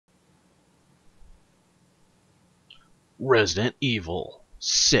Resident Evil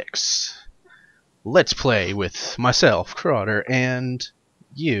 6. Let's play with myself, Karadur, and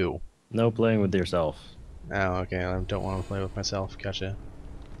you. No playing with yourself. Oh, okay, I don't want to play with myself. Gotcha.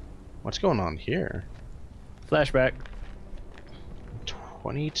 What's going on here? Flashback.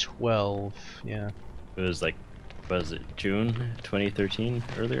 2012, yeah. It was like, was it June 2013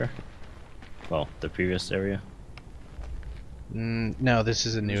 earlier? Well, the previous area. No, this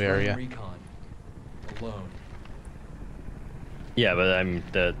is a new area. Recon. Alone. Yeah,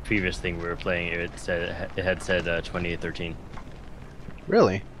 but the previous thing we were playing, it had said 2013.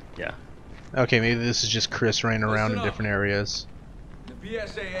 Really? Yeah. Okay, maybe this is just Chris running around in different areas. The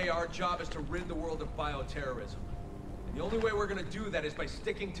BSAA, our job is to rid the world of bioterrorism. And the only way we're gonna do that is by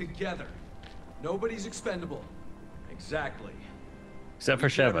sticking together. Nobody's expendable. Exactly. Except for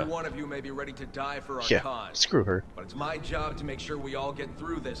Each and every Sheva. one of you may be ready to die for our Yeah, cause. screw her. But it's my job to make sure we all get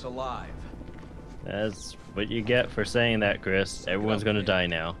through this alive. That's what you get for saying that, Chris. Everyone's gonna die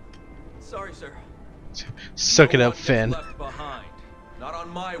now. Sorry, sir. Suck it No up, one gets Finn. left behind. Not on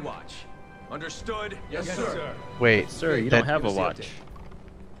my watch. Understood? Yes, sir. Wait, Sir, you that- don't have a watch.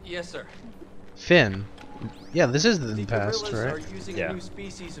 Yes, sir. Finn. Yeah, this is the The past, gorillas are right? using Yeah. a new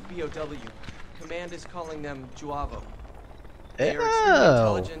species of BOW. Command is calling them Juavo. They are extremely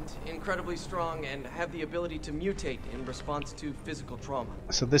Oh, intelligent, incredibly strong, and have the ability to mutate in response to physical trauma.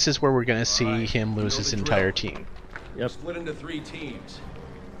 so this is where we're gonna see Alright, him you lose know his the entire drill. team. Yep. Split into 3 teams.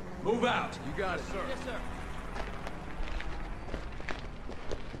 Move out. You got it, sir. Yes, sir.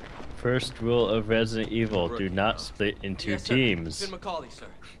 First rule of Resident Evil: do not split into Yes, sir. teams. Finn McCauley, sir.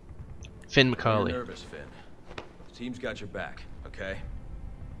 Finn You're McCauley. nervous, Finn. The team's got your back, okay?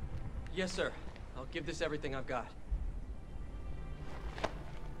 Yes, sir. I'll give this everything I've got.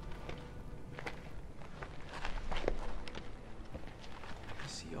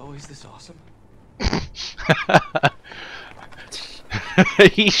 Is he always this awesome?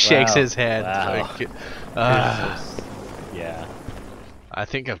 He shakes Wow. his head. Wow. Like, Yeah. I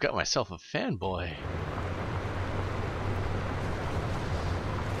think I've got myself a fanboy.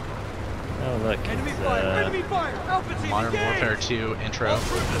 Oh look, Enemy it's, fire! Enemy fire! Alpha team, Modern engage! Warfare 2 intro. All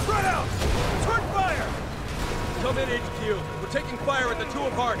troops, spread out! Turn fire! Come in, HQ. We're taking fire at the two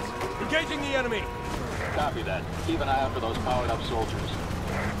of hearts. Engaging the enemy. Copy that. Keep an eye out for those powered-up soldiers.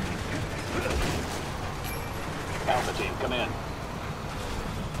 Alpha team, come in.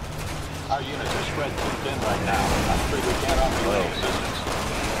 Our units are spread too thin right now. I'm afraid we can't offer you any assistance.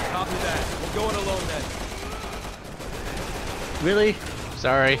 Copy that. We'll go it alone then. really?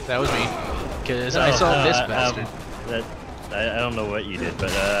 Sorry, that was me. Because I saw this bastard. I don't know what you did,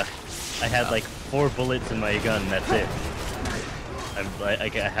 but I had like 4 bullets in my gun. That's it.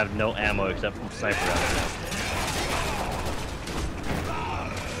 I have no ammo except from sniper rounds now.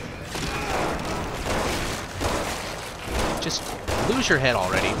 Just lose your head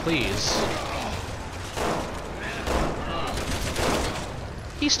already, please.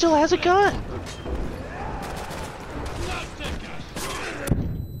 He still has a gun!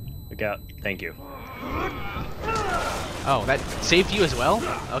 Look out! Thank you. Oh, that saved you as well?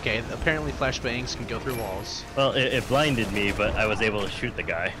 Okay, apparently flashbangs can go through walls. Well, it blinded me, but I was able to shoot the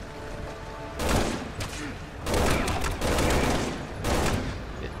guy.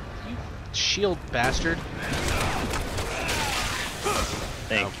 You shield bastard.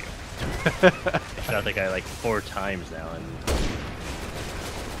 Thank you. I shot the guy like 4 times now, and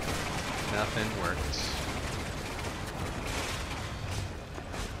Nothing worked.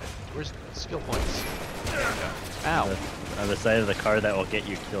 Where's the skill points? Ow. on the side of the car that will get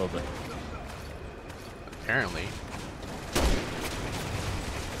you killed. Apparently.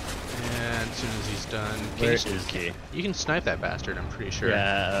 And as soon as he's done... Where Can you, is he? you can snipe that bastard, I'm pretty sure.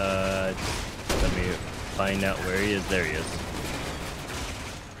 Yeah, let me find out where he is. There he is.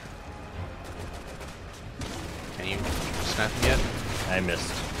 Can you snipe him yet? I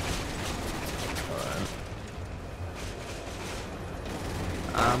missed. Hold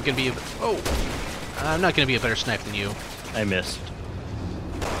on. I'm gonna be a... Oh! I'm not gonna be a better snipe than you. I missed.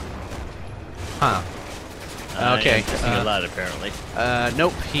 Huh. Okay. I am missing a lot apparently.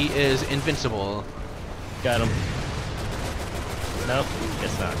 Nope, he is invincible. Got him. Nope,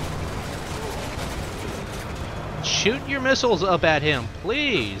 guess not. Shoot your missiles up at him,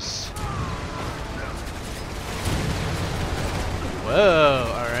 please! Whoa,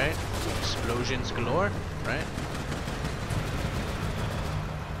 alright. Explosions galore, right?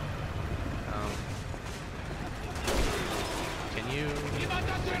 Can you...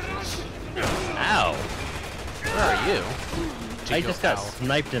 Ow! Where are you? I just got Ow.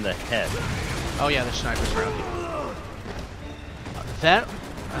 sniped in the head. Oh yeah, there's snipers around here. That...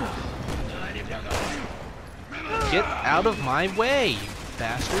 Get out of my way, you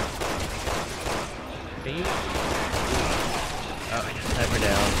bastard. Can you? Oh, sniper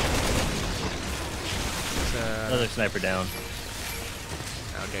down. Another sniper down.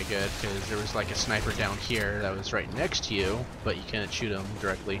 Okay, good, because there was like a sniper down here that was right next to you, but you can't shoot him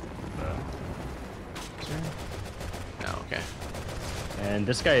directly. Oh, okay. And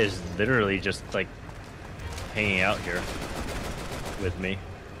this guy is literally just like hanging out here with me.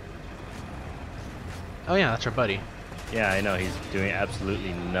 Oh yeah, that's our buddy. Yeah, I know, he's doing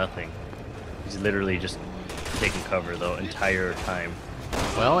absolutely nothing. He's literally just taking cover the entire time.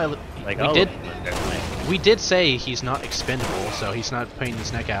 Well, Like we did say he's not expendable, so he's not putting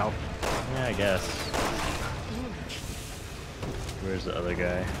his neck out. Yeah, I guess. Where's the other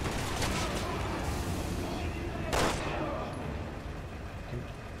guy?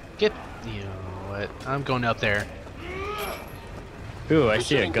 Get, you know what? I'm going up there. Ooh, I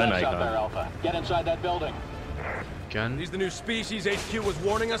see a gun icon. There, Alpha. Get inside that building. Gun? These the new species HQ was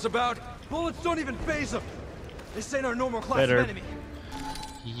warning us about? Bullets don't even phase them. This ain't our normal class of enemy.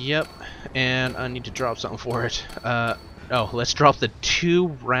 Yep, and I need to drop something for it. Oh, let's drop the 2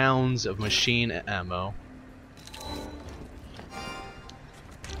 rounds of machine ammo.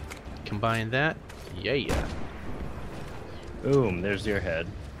 Combine that. Yeah. Boom, there's your head.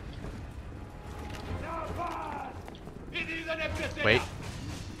 Wait.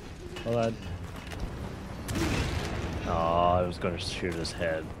 Hold on. Oh, I was going to shoot his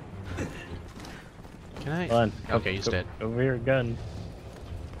head. Can I? Hold on. Okay, he's dead. Over your gun.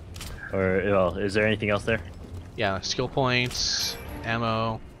 Or, well, is there anything else there? Yeah, skill points,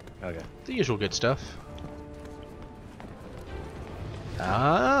 ammo, Okay. the usual good stuff.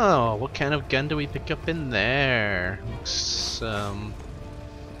 Oh, what kind of gun do we pick up in there? Looks, I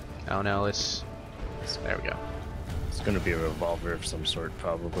don't know, there we go. It's gonna be a revolver of some sort,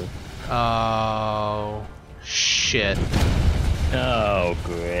 probably. Oh, shit. Oh,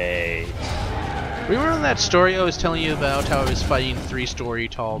 great. Remember that story I was telling you about, how I was fighting 3-story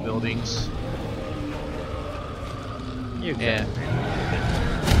tall buildings? Yeah.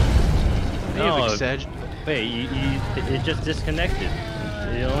 No, wait, it just disconnected.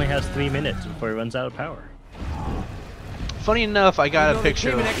 It only has 3 minutes before it runs out of power. Funny enough, I got a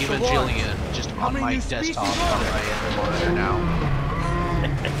picture of came in extra Evangelion just on my desktop on my monitor now.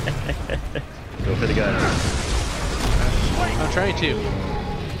 Go for the gun. I'm trying to.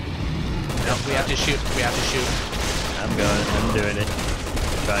 No, we have to shoot. We have to shoot. I'm going. I'm doing it.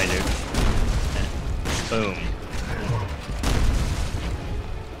 Trying to. Boom.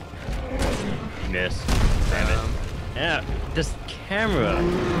 Miss. Damn it. Yeah, this camera.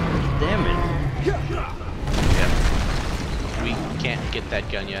 Damn it. Yeah. We can't get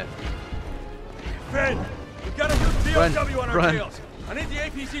that gun yet. Ben, we've got a new Run, POW on our run. tails. I need the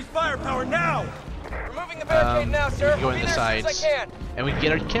APC's firepower now. Removing the barricade now, sir. We can go I'll in be the there as soon as sides, I can. and we can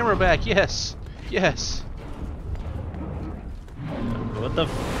get our camera back. Yes, yes. What the?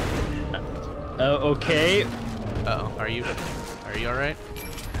 Okay. Uh oh, are you all right?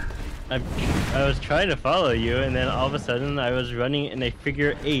 I was trying to follow you, and then all of a sudden I was running in a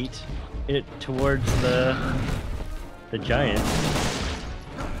figure 8, towards the giant.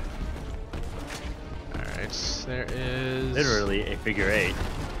 All right, there is Literally a figure 8.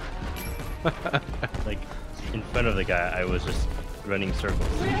 Like in front of the guy, I was just running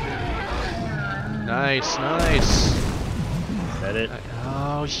circles. Nice, nice. Is that it?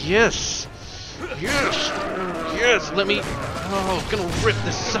 Oh yes, yes, yes. Let me. Oh, gonna rip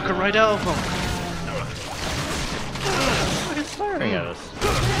this sucker right out of him. He's firing at us.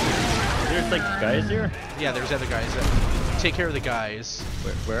 There's like guys here. Yeah, there's other guys. That take care of the guys.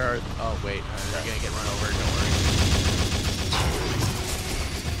 Where are? Oh wait, they're gonna get run over. Don't worry.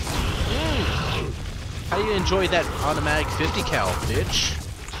 How do you enjoy that automatic 50 cal, bitch?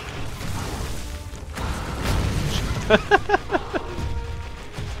 I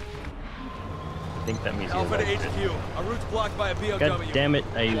think that means Alpha to he's HQ. Our route's blocked by a BOW. God damn it!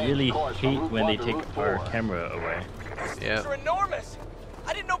 I really hate when they take our camera away. Yeah. These are enormous.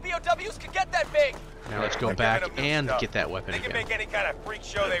 I didn't know BOWs could get that big. Now let's go back and get that weapon They can again. make any kind of freak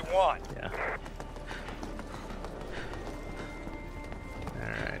show they want. Yeah.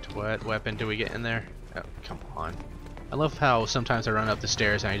 Alright, what weapon do we get in there? Oh, come on. I love how sometimes I run up the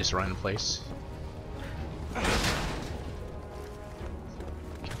stairs and I just run in place.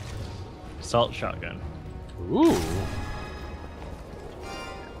 Assault shotgun. Ooh.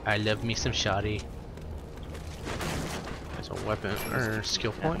 I love me some shoddy. There's a weapon or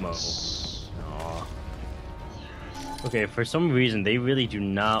skill points. Aw. Okay, for some reason they really do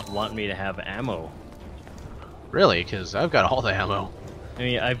not want me to have ammo. Really? Because I've got all the ammo. I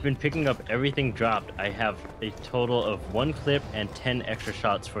mean, I've been picking up everything dropped. I have a total of 1 clip and 10 extra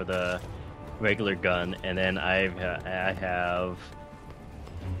shots for the regular gun, and then I have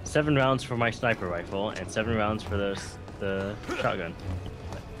 7 rounds for my sniper rifle and 7 rounds for the shotgun.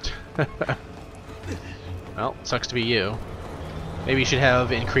 Well, sucks to be you. Maybe you should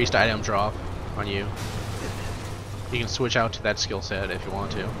have increased item drop on you. You can switch out to that skill set if you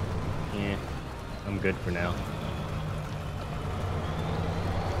want to. Yeah, I'm good for now.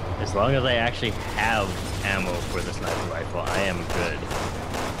 As long as I actually have ammo for the sniper rifle, I am good.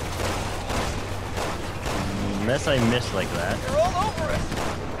 Unless I miss like that. They're all over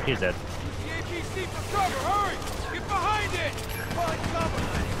us! He's dead. The APC for cover, hurry! Get behind it! Find cover!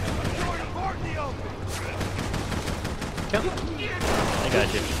 Join apart in the open! I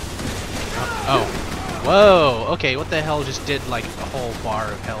got you. Oh. Whoa! Okay, what the hell just did like a whole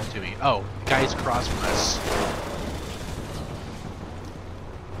bar of hell to me? Oh, guys across from us.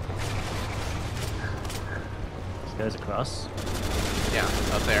 This guy's across. Yeah,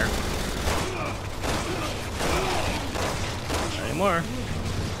 up there. Not anymore.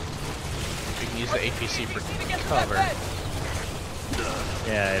 We can use the APC for cover.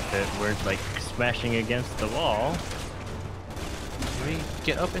 Yeah, if it weren't like smashing against the wall. Can we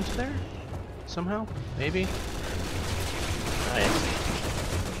get up into there? Somehow? Maybe? Nice.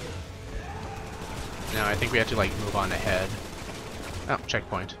 No, I think we have to like move on ahead. Oh,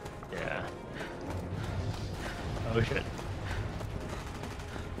 checkpoint. Yeah. Oh shit.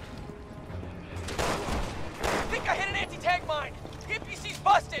 I think I hit an anti-tank mine. The APC's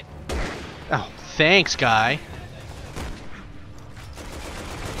busted. Oh, thanks, guy.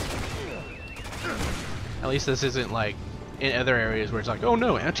 At least this isn't like in other areas where it's like, oh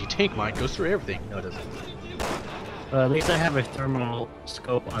no, anti-tank mine goes through everything. No, it doesn't. Well, at least I have a thermal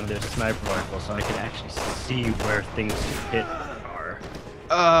scope on this sniper rifle, so I can actually see where things hit are.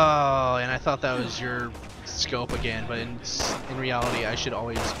 Oh, and I thought that was your scope again, but in reality, I should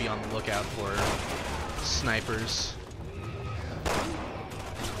always be on the lookout for snipers.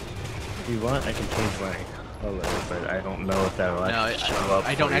 If you want, I can change my color, but I don't know if that'll actually show up.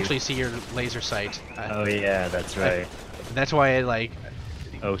 I don't for you. actually see your laser sight. Oh yeah, that's right. That's why it like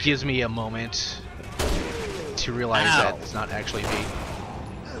Oh, gives me a moment to realize that it's not actually me,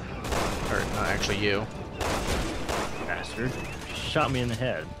 or not actually you. Bastard. Shot me in the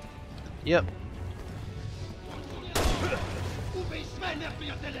head. Yep.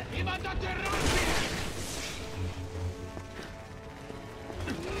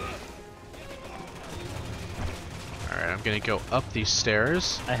 Alright, I'm gonna go up these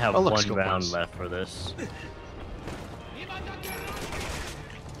stairs. I have Oh, look, one scope round points. left for this.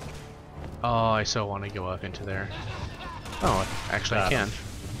 Oh, I so want to go up into there. Oh, actually I can.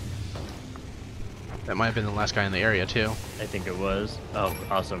 That might have been the last guy in the area too. I think it was. Oh,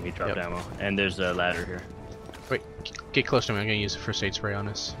 awesome. He dropped Yep. ammo. And there's a ladder here. Wait, get close to me. I'm gonna use a first aid spray on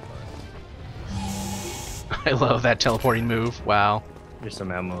this. I love that teleporting move. Wow. There's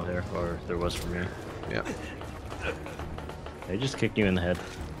some ammo there, or there was from here. Yep. They just kicked you in the head.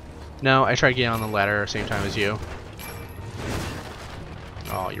 No, I tried getting on the ladder same time as you.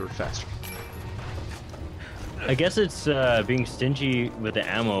 Oh, you were fast. I guess it's being stingy with the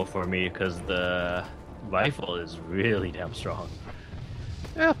ammo for me because the rifle is really damn strong.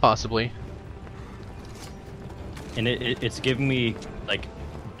 Yeah, possibly. And it's giving me like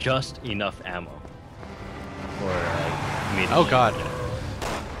just enough ammo for me to Oh god.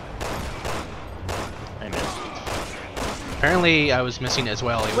 I missed. Apparently I was missing as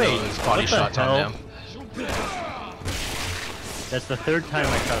well, even though it was body what the shots hell? on them. That's the third time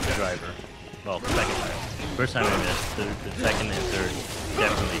I shot the driver. Well, second time. First time I missed. The second and third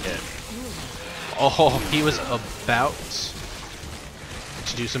definitely hit. Oh, he was about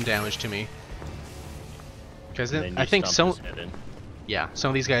to do some damage to me. Because And then I you think stomped some, his head in. yeah, some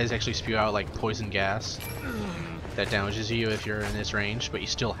of these guys actually spew out like poison gas that damages you if you're in this range, but you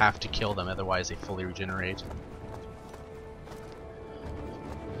still have to kill them, otherwise they fully regenerate.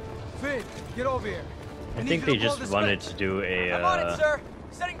 Finn, get over here. I think they just wanted to do I'm on it, a sir.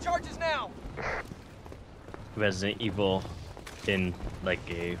 Setting charges now. Resident Evil in like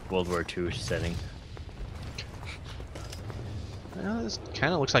a World War II setting. Well, this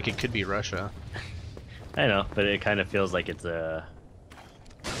kind of looks like it could be Russia. I know, but it kind of feels like it's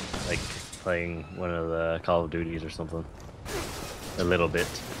like playing one of the Call of Duties or something. A little bit.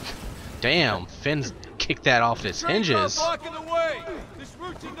 Damn, Finn's kicked that off its hinges. Blocking the way. This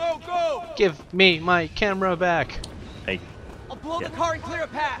route's a no-go. Give me my camera back. I'll blow Yeah. the car and clear a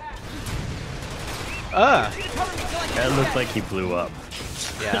path. Ah! Cover me till I get That to looked that. like he blew up.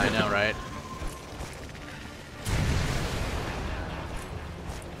 Yeah, I know, right?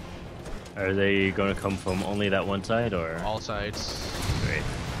 Are they going to come from only that one side, or? All sides. Great.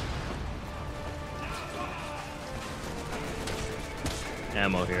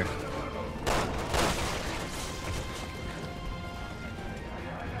 Ammo here.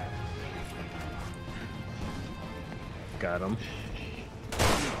 Got him.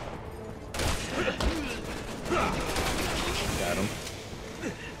 Got him.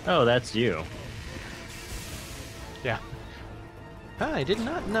 Oh, that's you. Yeah. Ah, I did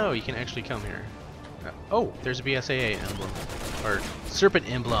not know you can actually come here. Oh, there's a BSAA emblem. Or Serpent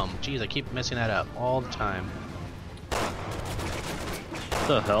emblem. Jeez, I keep messing that up all the time. What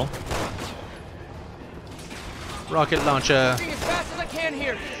the hell? Rocket launcher. Moving as fast as I can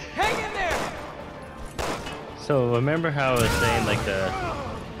here. Hang in there. So remember how I was saying like the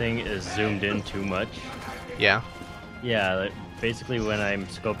thing is zoomed in too much? Yeah. Yeah, like, basically when I'm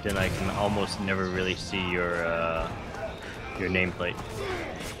scoped in, I can almost never really see your nameplate.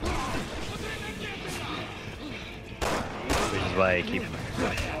 Which is why I keep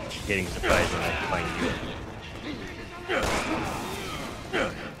getting surprised when I find you.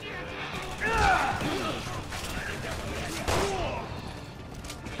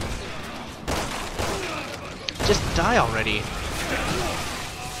 Just die already.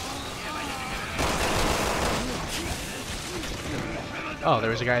 Oh, there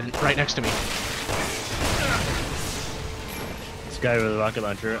was a guy right next to me. This guy with a rocket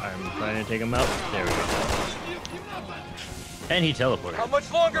launcher, I'm trying to take him out. There we go. And he teleported. How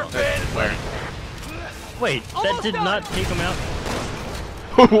much longer, Finn? Where? Wait, that did not take him out?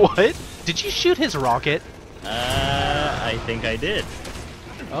 What? Did you shoot his rocket? I think I did.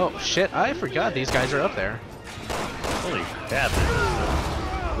 Oh shit, I forgot these guys are up there. Holy crap.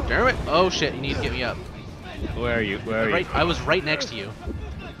 Damn it. Oh shit, you need to get me up. Where are you? Where are you? I was right next to you.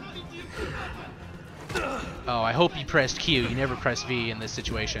 Oh, I hope you pressed Q. You never press V in this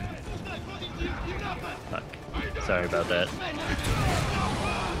situation. Fuck. Sorry about that.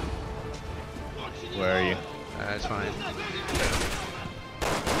 Where are you? That's fine.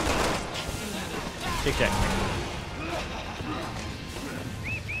 Tic Tac.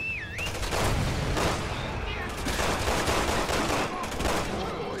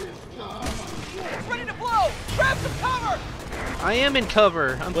 It's ready to blow. Grab some cover. I am in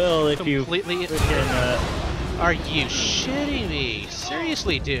cover. I'm Well, if you completely. Are you shitting me?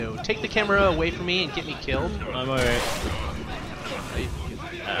 Seriously, dude. Take the camera away from me and get me killed. I'm on my way.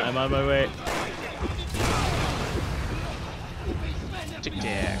 I'm on my way. Tic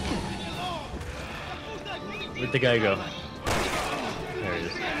tac. Where'd the guy go? There he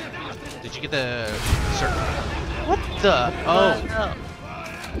is. Did you get the? What the? Oh. No.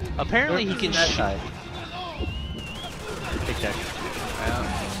 Apparently he can shoot. Tic Tac.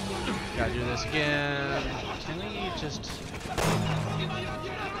 Gotta do this again. Can we just?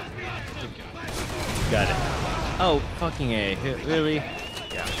 Got it. Oh, fucking A. Really?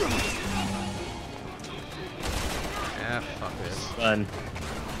 Yeah. Yeah. Fuck this. Fun.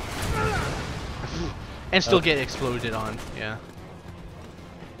 And still get exploded on. Yeah.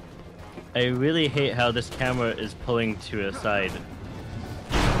 I really hate how this camera is pulling to a side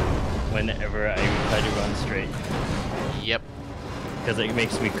whenever I try to run straight. Yep. Because it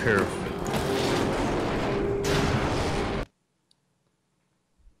makes me curve.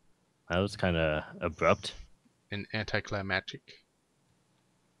 That was kind of abrupt. And anticlimactic.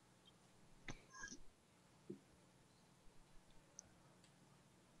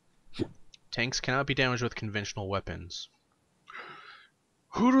 Tanks cannot be damaged with conventional weapons.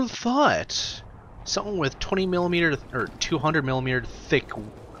 Who'd have thought? Someone with 20mm or 200mm thick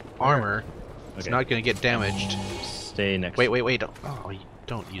armor is not going to get damaged. Stay next. Wait. Oh, you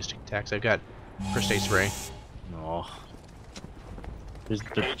don't use tic tacs. I've got first aid spray. No. There's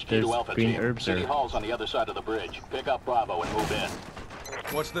HQ to Alpha green Team. herbs City or Hall's on the other side of the bridge. Pick up Bravo and move in.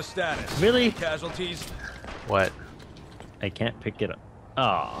 What's the status? Really? Casualties? What? I can't pick it up.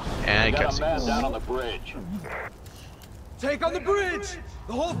 Oh. And I Got a man cutscenes. down on the bridge. Take on the bridge!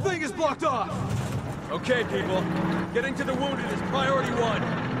 The whole thing is blocked off! Okay, people. Getting to the wounded is priority one.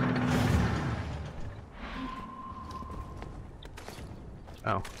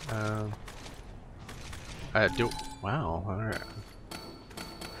 Oh. Wow. Alright.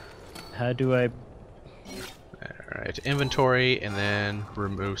 How do I? Alright. Inventory, and then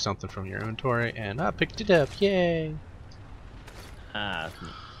remove something from your inventory, and I picked it up. Yay! Ah.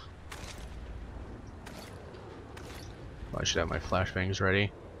 Well, I should have my flashbangs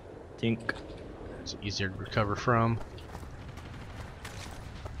ready. Think. It's easier to recover from.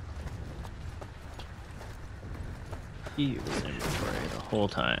 He was inventory the whole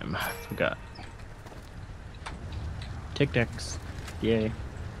time. Forgot. Tic Tacs. Yay.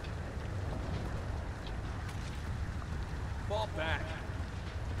 back.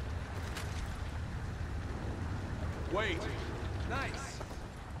 Wait. Nice.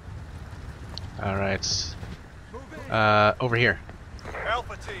 All right. Over here.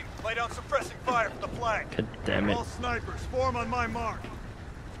 Alpha team, lay down suppressing fire from the flank. God damn it. All snipers, form on my mark.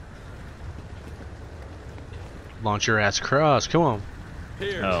 Launch your ass across. Come on.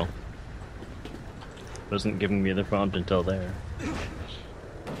 Here. Oh. Wasn't giving me the prompt until there.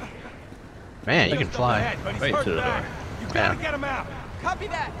 Man, you can fly. Right to the door. You gotta get him out. Copy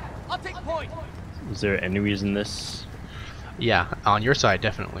that. I'll take point. Is there enemies in this? Yeah, on your side,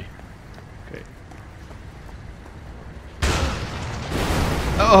 definitely. Okay.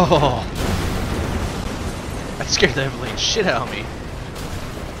 Oh! That scared the living shit out of me.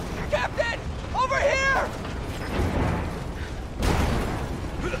 Captain, over here!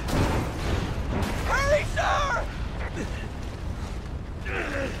 Hurry, sir!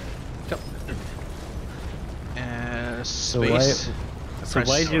 Space. So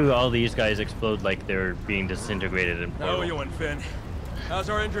why do all these guys explode like they're being disintegrated in How portal? are you, Finn? How's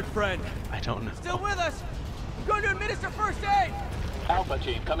our injured friend? I don't know. Still with us. I'm going to administer first aid. Alpha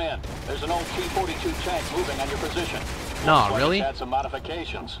team, come in. There's an old T-42 tank moving on your position. No, Looks like really? it's had some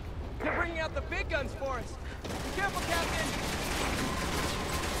modifications. They're bringing out the big guns for us. Be careful, Captain.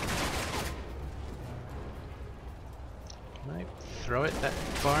 Can I throw it that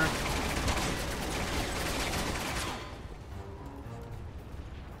far?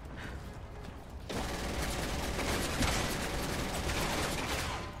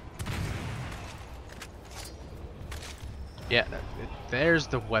 Yeah, there's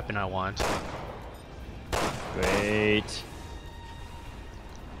the weapon I want. Great.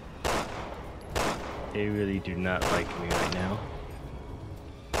 They really do not like me right now.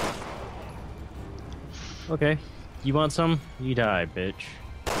 Okay. You want some? You die, bitch.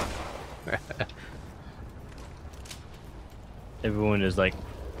 Everyone is like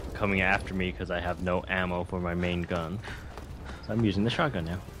coming after me because I have no ammo for my main gun. So I'm using the shotgun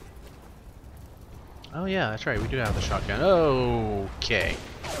now. Oh yeah, that's right. We do have the shotgun. Okay.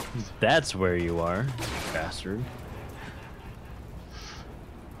 That's where you are, bastard.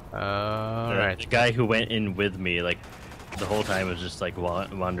 Alright. The guy who went in with me, like, the whole time was just like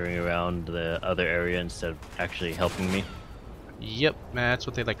wandering around the other area instead of actually helping me. Yep, that's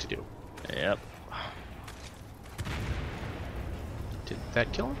what they like to do. Yep. Did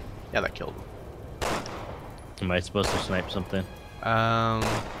that kill him? Yeah, that killed him. Am I supposed to snipe something?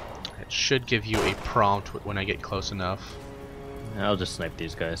 It should give you a prompt when I get close enough. I'll just snipe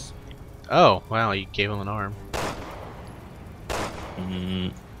these guys. Oh, wow, you gave him an arm.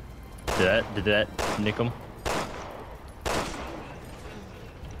 Did that nick him?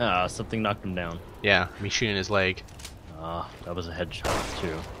 Ah, something knocked him down. Yeah, me shooting his leg. Ah, that was a headshot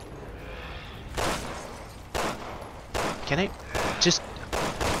too. Can I just...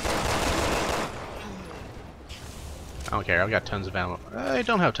 I don't care, I've got tons of ammo. I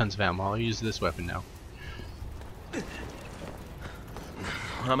don't have tons of ammo, I'll use this weapon now.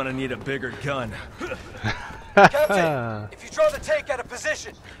 I'm gonna need a bigger gun. Captain, if you draw the tank out of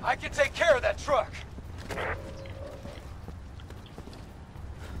position, I can take care of that truck.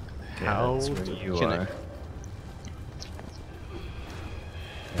 How That's where you can are.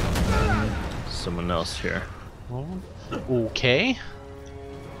 Someone else here. Okay.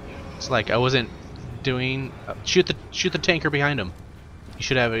 It's like I wasn't doing... shoot the tanker behind him. You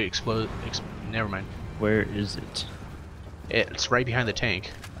should have it explode... never mind. Where is it? It's right behind the tank.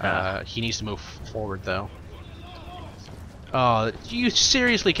 He needs to move forward, though. Oh, you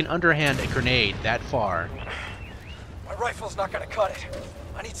seriously can underhand a grenade that far? My rifle's not gonna cut it.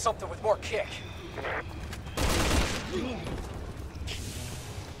 I need something with more kick.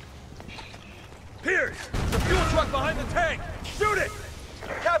 Here! The fuel truck behind the tank! Shoot it!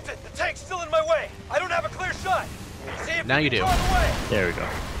 Captain, the tank's still in my way. I don't have a clear shot. See if Now you do. draw the way. There we go.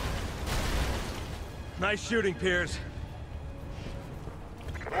 Nice shooting, Piers.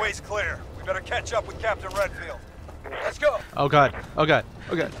 The way's clear. We better catch up with Captain Redfield. Let's go. Oh god, oh god,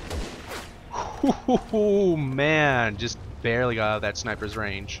 oh god. Ooh, man, just barely got out of that sniper's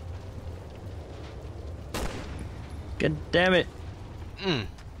range. God damn it. Mm.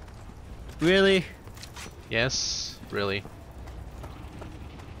 Really? Yes, really.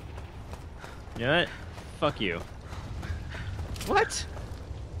 You know what? Fuck you. What?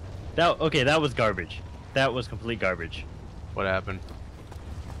 Okay, that was garbage. That was complete garbage. What happened?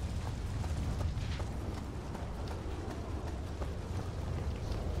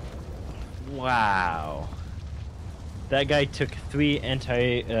 Wow. That guy took 3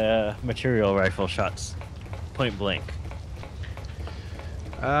 anti-material rifle shots. Point blank.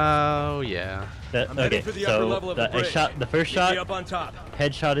 Oh yeah. I'm heading for the upper level of the bridge. The first Meet me shot up on top.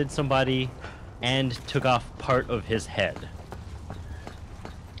 headshotted somebody and took off part of his head.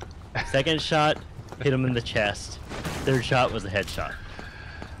 Second shot hit him in the chest. Third shot was a headshot.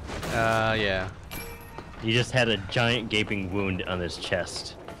 Yeah. He just had a giant gaping wound on his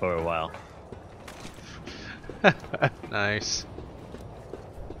chest for a while. Nice.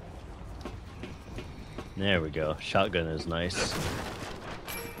 There we go. Shotgun is nice.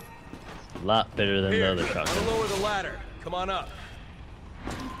 A lot better than the other I'll shotgun. lower the ladder. Come on up.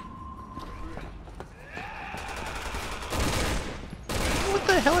 What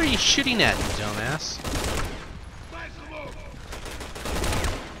the hell are you shooting at, you dumbass?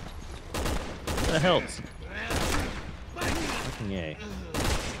 What the hell's? Fucking yay.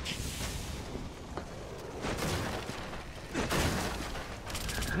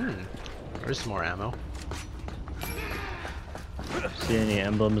 There's some more ammo. See any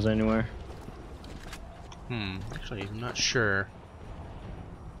emblems anywhere? Actually, I'm not sure.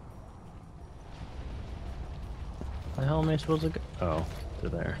 The hell am I supposed to go? Oh, they're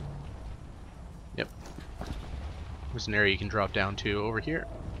there. Yep. There's an area you can drop down to over here.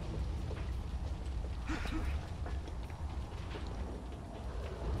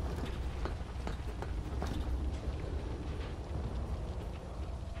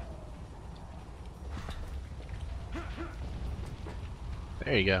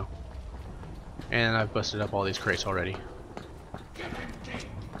 There you go. And I've busted up all these crates already.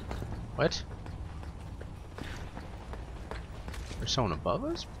 What? There's someone above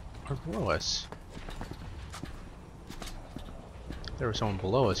us? Or below us? If there was someone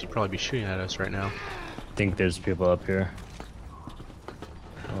below us, he'd probably be shooting at us right now. I think there's people up here.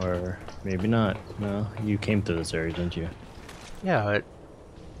 Or maybe not. No, you came through this area, didn't you? Yeah, but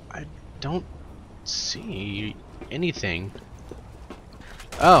I don't see anything.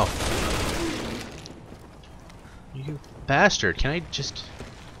 Oh! You bastard, can I just...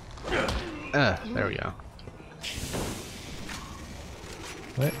 there we go.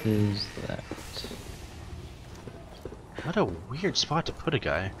 What is that? What a weird spot to put a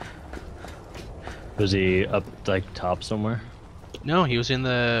guy. Was he up like top somewhere? No, he was in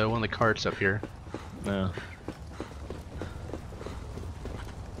the one of the carts up here. No.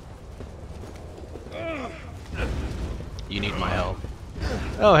 You need my help.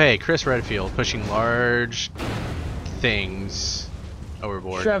 Oh hey, Chris Redfield pushing large things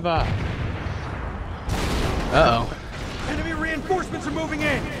overboard. Trevor! Uh-oh. Enemy reinforcements are moving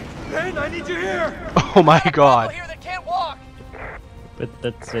in. Ben, I need you here. Oh my god. Here that can't walk. But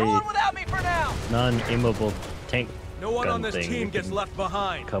that's Go on a without me for now. non-aimable tank. No one gun on this thing. team We gets can left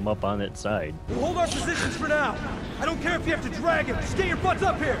behind. Come up on its side. We'll hold our positions for now. I don't care if you have to drag him. Just get your butts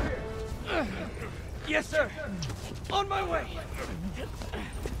up here. Yes, sir. On my way.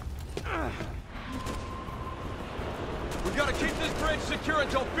 We've got to keep this bridge secure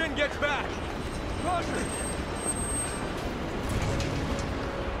until Finn gets back. Roger.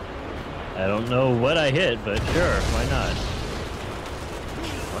 I don't know what I hit, but sure, why not?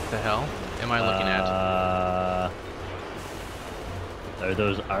 What the hell am I looking at? Are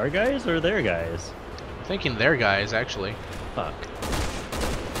those our guys or their guys? I'm thinking their guys, actually. Fuck.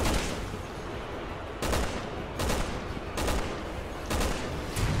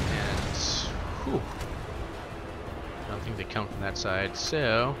 And... whew. I don't think they come from that side,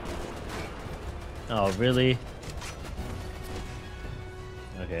 so... Oh, really?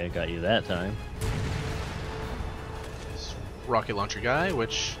 Okay, I got you that time. This rocket launcher guy,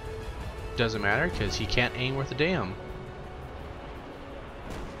 which doesn't matter, because he can't aim worth a damn.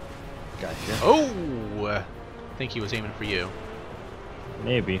 Gotcha. Oh! I think he was aiming for you.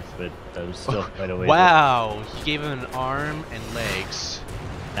 Maybe, but that was still quite a ways. Wow! He gave him an arm and legs.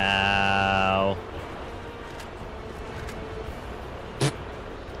 Ow.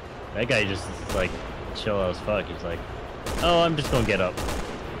 That guy just is like chill as fuck. He's like, oh, I'm just gonna get up.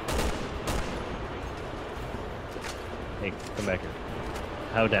 Hey, come back here.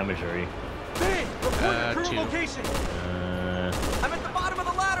 How damaged are you? Hey, report your 2. current location. I'm at the bottom of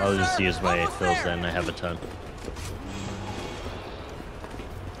the ladder, I'll just sir. use my Almost fills there. then. I have a ton.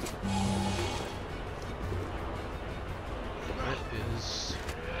 That is...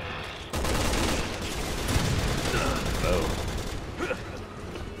 Oh.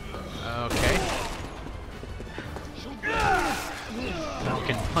 okay. I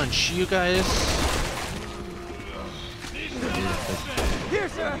can punch you guys. Here,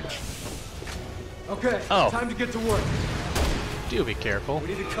 sir. Okay, Oh. time to get to work. Do be careful. We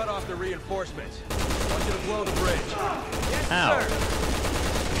need to cut off the reinforcements. I want you to blow the bridge. Yes, Ow. sir.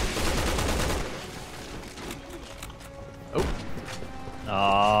 Oh,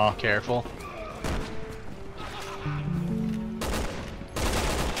 Aw. Careful.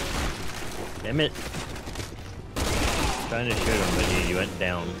 Damn it. Trying to shoot him, but he went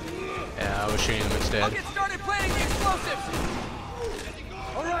down. Yeah, I was shooting him I'll instead. get started planting the explosives!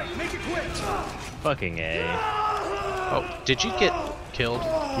 All right, make it quick. Fucking A. Oh, did you get killed?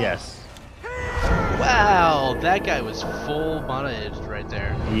 Yes. Wow, that guy was full modded right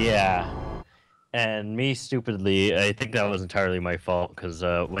there. Yeah. And me, stupidly, I think that was entirely my fault, because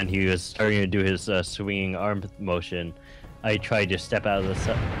when he was starting to do his swinging arm motion, I tried to step out of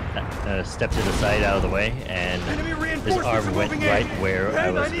the step to the side out of the way, and Enemy his reinforcements arm are went moving right in. where I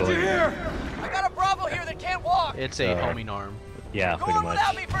Ben, was I need you going. here. I got a Bravo here that can't walk! It's a homing arm. Yeah, Go pretty on much.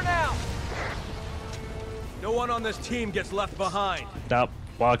 without me for now! No one on this team gets left behind. Stop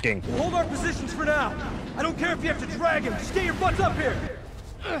walking. Hold our positions for now. I don't care if you have to drag him. Just get your butts up here.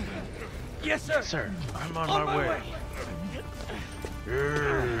 Yes, sir. Sir, I'm on, On my way.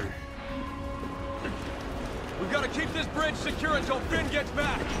 We've got to keep this bridge secure until Finn gets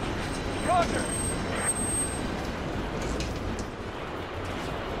back! Roger.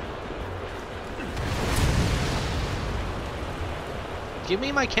 Give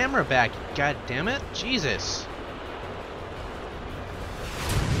me my camera back, god damn it. Jesus.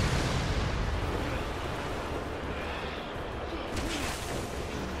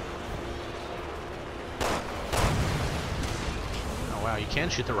 Oh wow, you can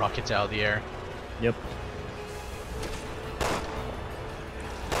shoot the rockets out of the air. Yep.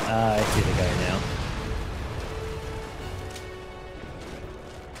 Ah, I see the guy now.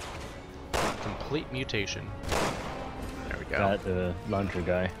 Complete mutation. There we go. Got the launcher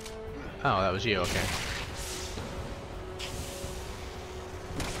guy. Oh, that was you, okay.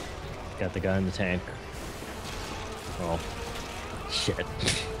 Got the guy in the tank. Oh. Shit.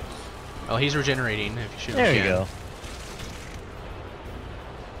 Well, he's regenerating if you shoot him There you again. go.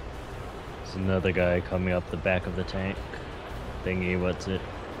 There's another guy coming up the back of the tank. Thingy, what's it?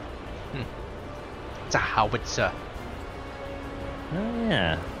 It's a howitzer. Oh,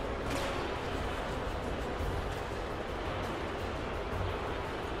 yeah.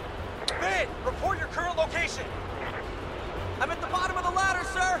 Ben, report your current location! I'm at the bottom of the ladder,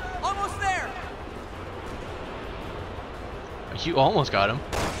 sir! Almost there! You almost got him.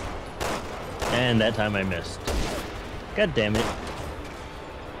 And that time I missed. God damn it.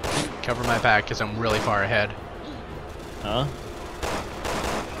 Cover my back because I'm really far ahead. Huh?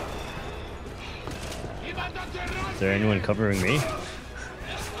 Is there anyone covering me?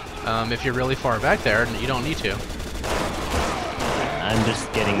 If you're really far back there, you don't need to. I'm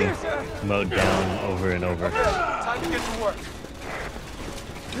just getting mowed down over and over. Time to get to work.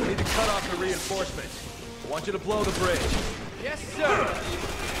 We need to cut off the reinforcements. I want you to blow the bridge. Yes, sir!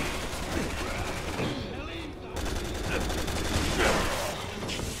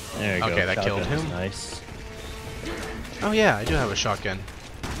 There you go. Okay, that killed Shotgun's him. Nice. Oh yeah, I do have a shotgun.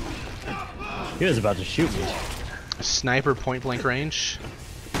 He was about to shoot me. A sniper point blank range.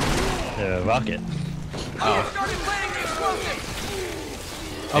 The rocket. I started planting the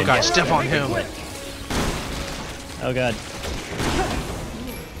explosives! Oh god, step on him. Oh god.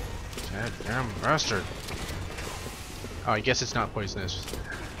 God damn bastard. Oh, I guess it's not poisonous.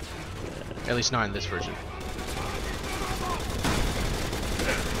 At least not in this version.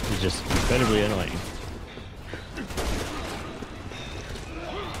 He's just incredibly annoying.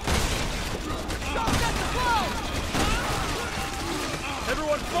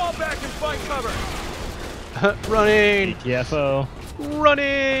 Everyone fall back and find cover. Running! TFO.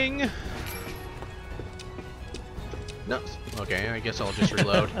 Running! No. Okay, I guess I'll just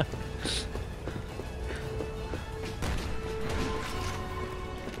reload.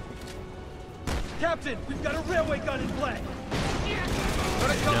 Captain, we've got a railway gun in play.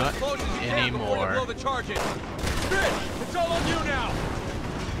 Better come Not as close as you can before you anymore. blow the charge in. Finn, it's all on you now.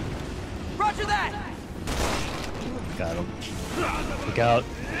 Roger that! Got him. Look out.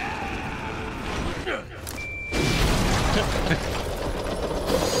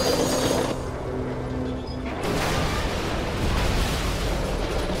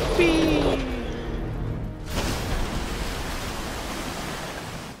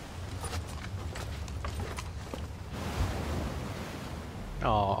 Oh,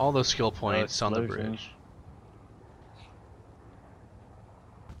 all those skill points on the explosions. bridge.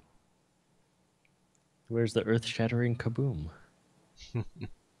 Where's the earth-shattering kaboom?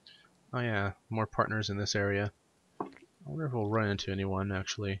 Oh yeah, more partners in this area. I wonder if we'll run into anyone,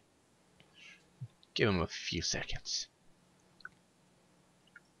 actually. Give him a few seconds.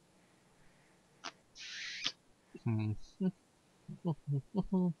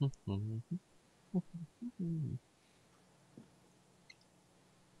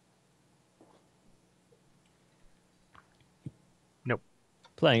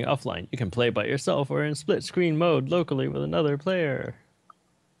 Playing offline, you can play by yourself or in split screen mode locally with another player.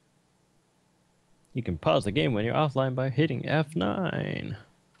 You can pause the game when you're offline by hitting F9.